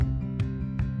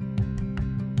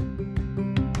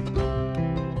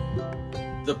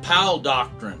The Powell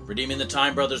Doctrine, Redeeming the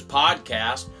Time Brothers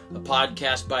podcast, a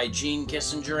podcast by Gene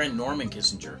Kissinger and Norman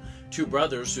Kissinger, two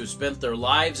brothers who spent their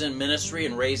lives in ministry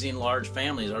and raising large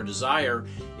families. Our desire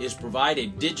is to provide a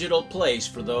digital place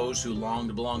for those who long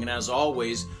to belong. And as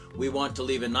always, we want to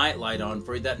leave a nightlight on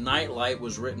for you. That nightlight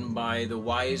was written by the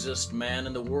wisest man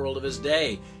in the world of his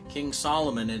day, King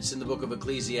Solomon. It's in the book of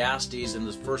Ecclesiastes, in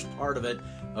the first part of it,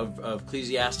 of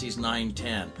Ecclesiastes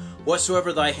 9:10.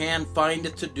 Whatsoever thy hand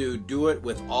findeth to do, do it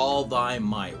with all thy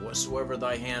might. Whatsoever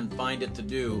thy hand findeth to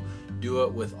do, do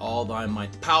it with all thy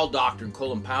might. The Powell Doctrine,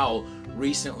 Colin Powell,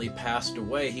 recently passed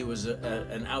away. He was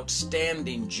an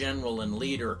outstanding general and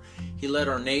leader. He led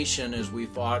our nation as we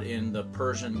fought in the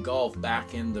Persian Gulf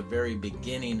back in the very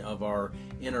beginning of our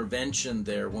intervention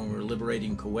there when we were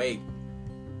liberating Kuwait.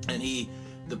 And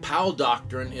the Powell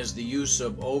Doctrine is the use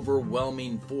of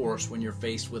overwhelming force when you're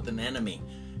faced with an enemy.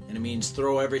 And it means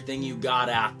throw everything you got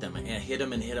at them and hit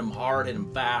them hard, hit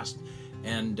them fast.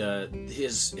 And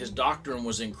his doctrine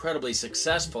was incredibly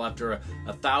successful after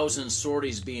 1,000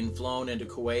 sorties being flown into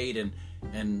Kuwait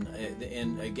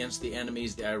and against the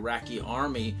enemies, the Iraqi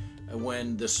army.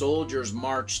 When the soldiers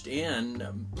marched in,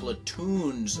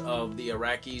 platoons of the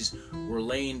Iraqis were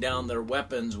laying down their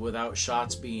weapons without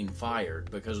shots being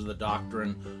fired because of the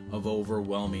doctrine of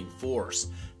overwhelming force.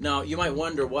 Now, you might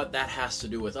wonder what that has to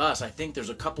do with us. I think there's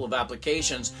a couple of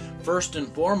applications. First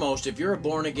and foremost, if you're a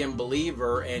born-again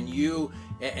believer and you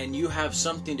have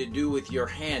something to do with your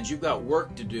hands, you've got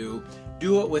work to do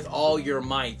it with all your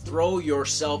might. Throw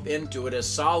yourself into it, as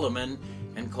Solomon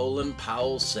and Colin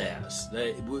Powell says.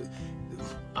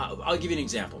 I'll give you an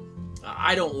example.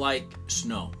 I don't like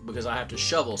snow because I have to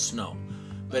shovel snow.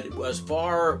 But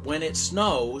when it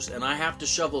snows and I have to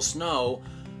shovel snow,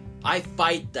 I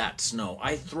fight that snow.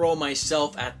 I throw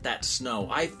myself at that snow.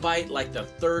 I fight like the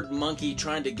third monkey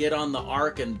trying to get on the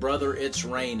ark, and brother, it's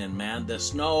raining, man. The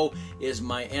snow is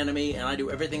my enemy, and I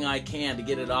do everything I can to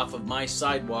get it off of my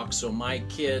sidewalk so my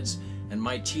kids and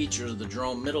my teachers of the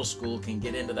Jerome Middle School can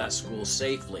get into that school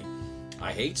safely.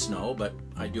 I hate snow, but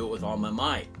I do it with all my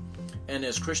might. And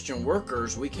as Christian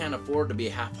workers, we can't afford to be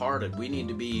half-hearted. We need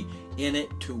to be in it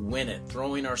to win it,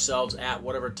 throwing ourselves at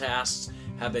whatever tasks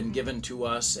have been given to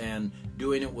us and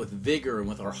doing it with vigor and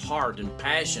with our heart and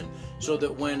passion, so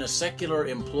that when a secular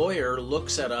employer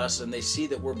looks at us and they see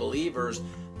that we're believers,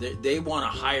 they want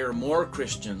to hire more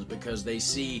Christians because they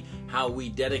see how we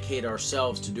dedicate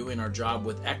ourselves to doing our job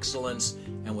with excellence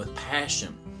and with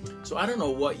passion. So I don't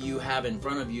know what you have in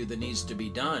front of you that needs to be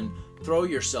done. Throw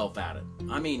yourself at it.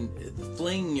 I mean,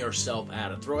 fling yourself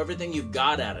at it. Throw everything you've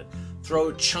got at it.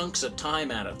 Throw chunks of time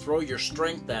at it. Throw your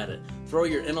strength at it. Throw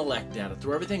your intellect at it.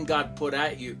 Throw everything God put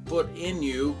in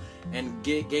you and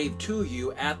gave to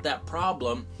you at that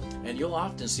problem, and you'll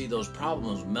often see those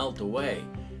problems melt away,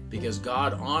 because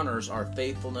God honors our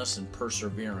faithfulness and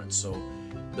perseverance. So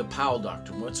the Powell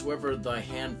Doctrine, whatsoever thy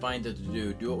hand findeth to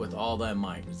do, do it with all thy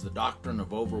might. It's the doctrine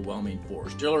of overwhelming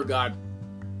force. Dear Lord God,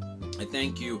 I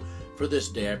thank you for this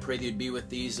day. I pray that you'd be with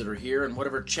these that are here, and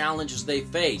whatever challenges they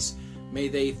face, may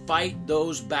they fight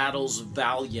those battles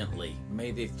valiantly.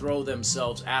 May they throw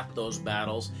themselves at those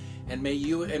battles, and may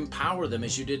you empower them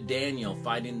as you did Daniel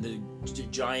fighting the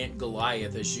giant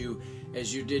Goliath, as you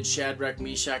did Shadrach,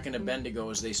 Meshach, and Abednego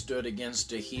as they stood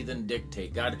against a heathen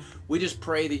dictate. God, we just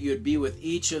pray that you would be with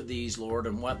each of these, Lord,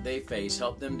 and what they face.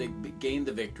 Help them to gain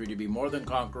the victory, to be more than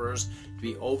conquerors, to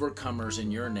be overcomers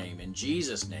in your name. In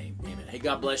Jesus' name, amen. Hey,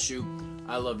 God bless you.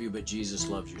 I love you, but Jesus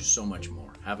loves you so much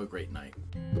more. Have a great night.